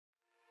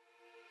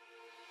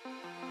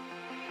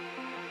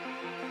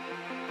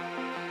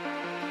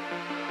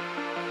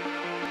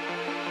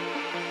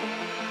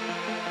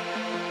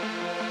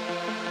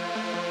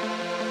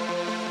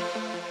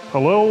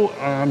Hello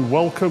and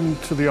welcome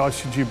to the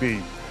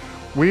ICGEB.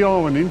 We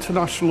are an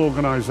international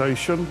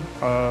organisation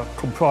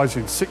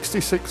comprising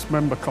 66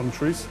 member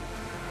countries,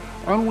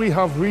 and we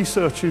have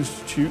research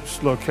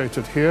institutes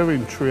located here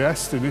in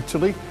Trieste in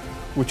Italy,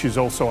 which is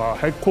also our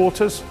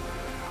headquarters,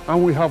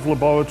 and we have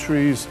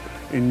laboratories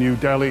in New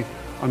Delhi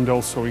and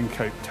also in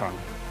Cape Town.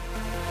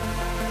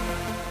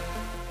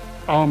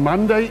 Our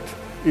mandate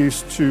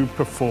is to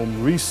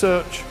perform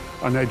research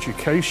and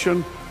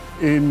education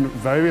in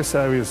various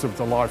areas of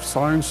the life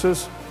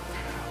sciences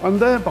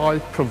and thereby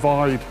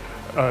provide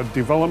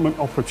development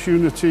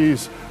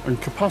opportunities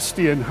and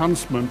capacity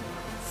enhancement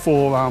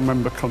for our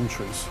member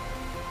countries.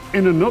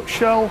 In a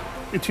nutshell,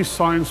 it is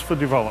science for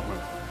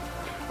development.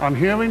 And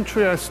here in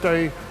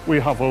Trieste, we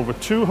have over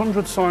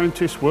 200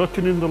 scientists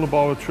working in the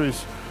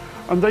laboratories,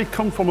 and they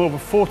come from over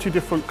 40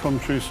 different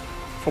countries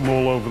from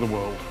all over the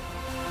world.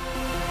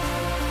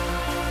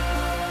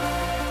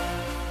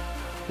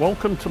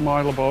 Welcome to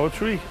my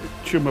laboratory,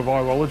 Tumor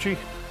Virology.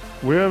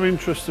 We're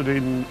interested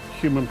in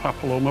human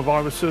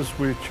papillomaviruses,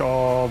 which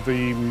are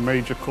the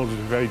major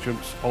causative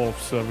agents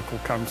of cervical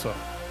cancer.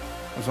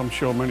 As I'm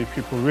sure many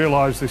people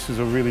realise, this is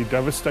a really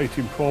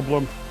devastating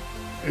problem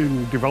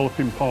in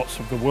developing parts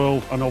of the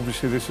world, and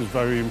obviously this is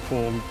very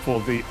important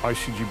for the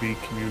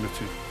ICGEB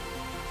community.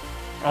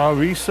 Our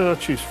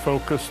research is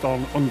focused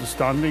on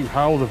understanding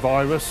how the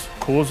virus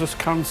causes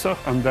cancer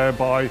and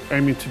thereby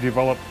aiming to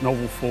develop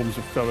novel forms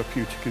of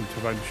therapeutic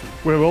intervention.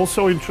 We're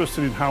also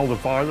interested in how the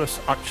virus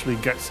actually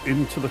gets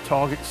into the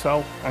target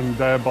cell and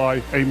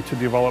thereby aim to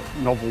develop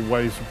novel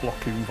ways of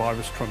blocking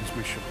virus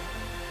transmission.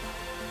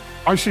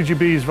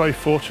 ICGEB is very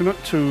fortunate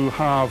to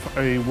have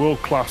a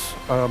world-class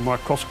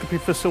microscopy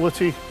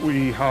facility.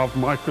 We have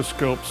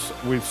microscopes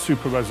with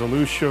super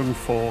resolution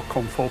for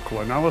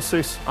confocal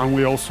analysis, and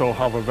we also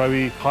have a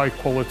very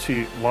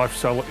high-quality live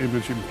cell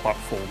imaging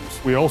platforms.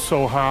 We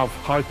also have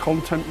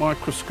high-content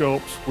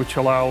microscopes, which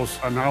allows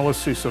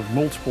analysis of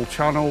multiple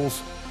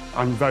channels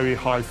and very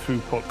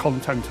high-throughput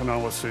content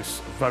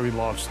analysis of very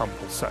large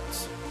sample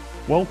sets.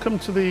 Welcome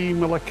to the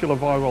Molecular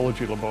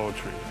Virology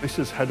Laboratory. This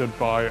is headed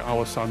by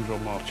Alessandro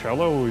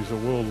Marcello, who is a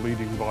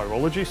world-leading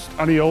virologist,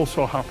 and he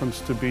also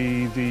happens to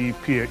be the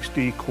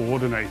PhD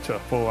coordinator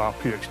for our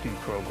PhD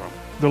program.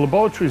 The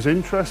laboratory's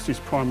interest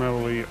is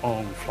primarily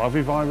on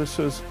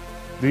flaviviruses.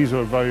 These are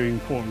a very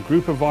important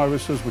group of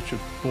viruses which are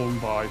borne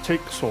by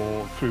ticks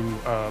or through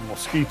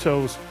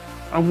mosquitoes,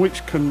 and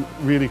which can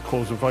really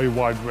cause a very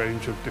wide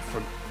range of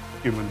different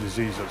human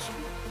diseases.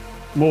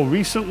 More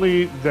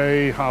recently,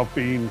 they have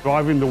been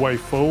driving the way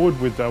forward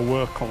with their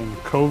work on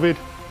COVID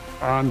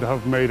and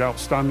have made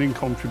outstanding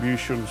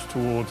contributions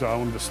towards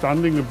our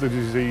understanding of the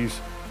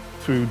disease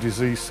through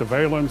disease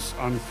surveillance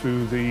and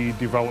through the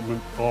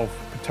development of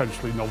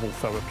potentially novel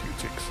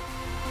therapeutics.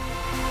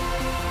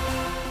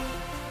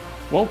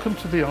 Welcome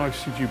to the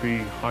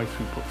ICGEB High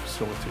Throughput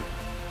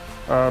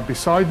Facility.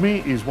 Beside me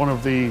is one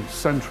of the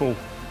central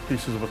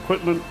pieces of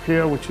equipment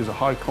here, which is a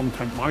high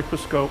content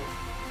microscope,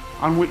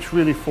 and which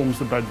really forms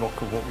the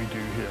bedrock of what we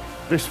do here.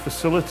 This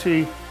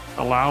facility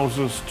allows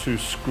us to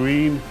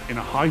screen in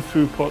a high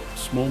throughput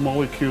small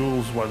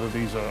molecules, whether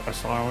these are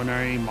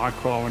siRNA,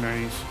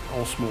 microRNAs,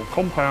 or small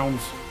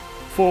compounds,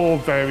 for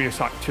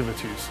various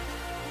activities.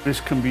 This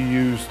can be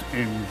used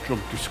in drug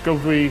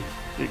discovery,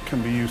 it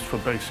can be used for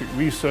basic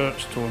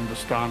research to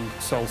understand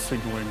cell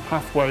signaling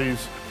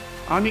pathways,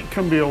 and it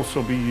can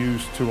also be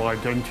used to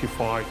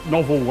identify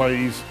novel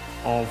ways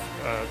of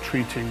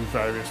treating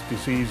various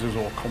diseases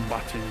or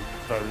combating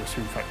various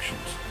infections.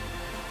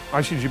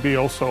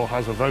 ICGEB also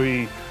has a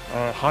very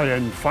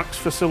high-end FACS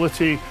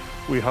facility.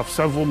 We have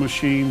several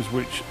machines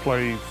which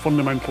play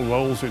fundamental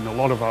roles in a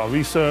lot of our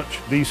research.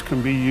 These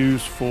can be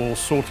used for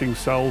sorting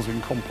cells in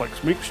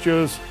complex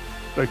mixtures.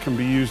 They can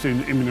be used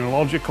in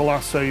immunological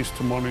assays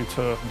to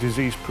monitor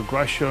disease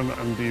progression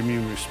and the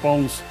immune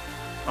response.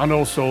 And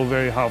also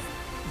they have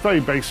very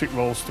basic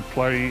roles to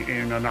play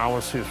in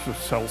analysis of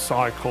cell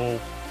cycle,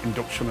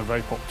 induction of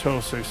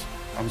apoptosis,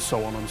 and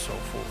so on and so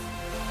forth.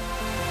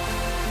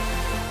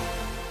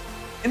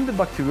 In the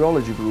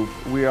bacteriology group,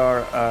 we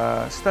are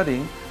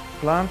studying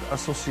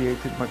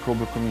plant-associated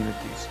microbial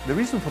communities. The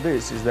reason for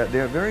this is that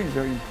they are very,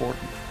 very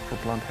important for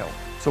plant health.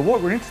 So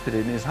what we're interested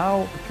in is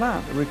how the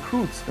plant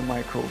recruits the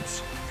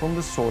microbes from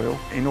the soil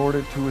in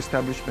order to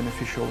establish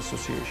beneficial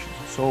associations.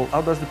 So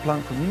how does the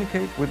plant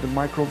communicate with the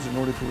microbes in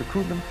order to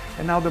recruit them,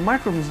 and how the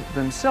microbes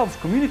themselves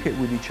communicate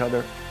with each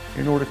other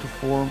in order to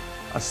form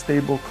a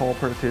stable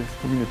cooperative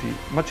community,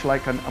 much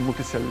like a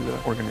multicellular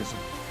organism.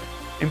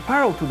 In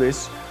parallel to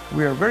this,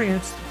 we are very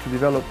interested to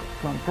develop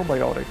plant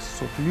probiotics,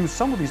 so to use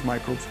some of these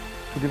microbes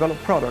to develop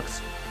products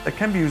that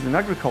can be used in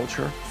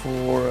agriculture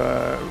for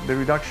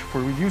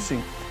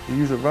reducing the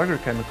use of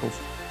agrochemicals,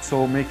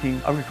 so making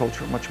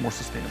agriculture much more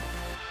sustainable.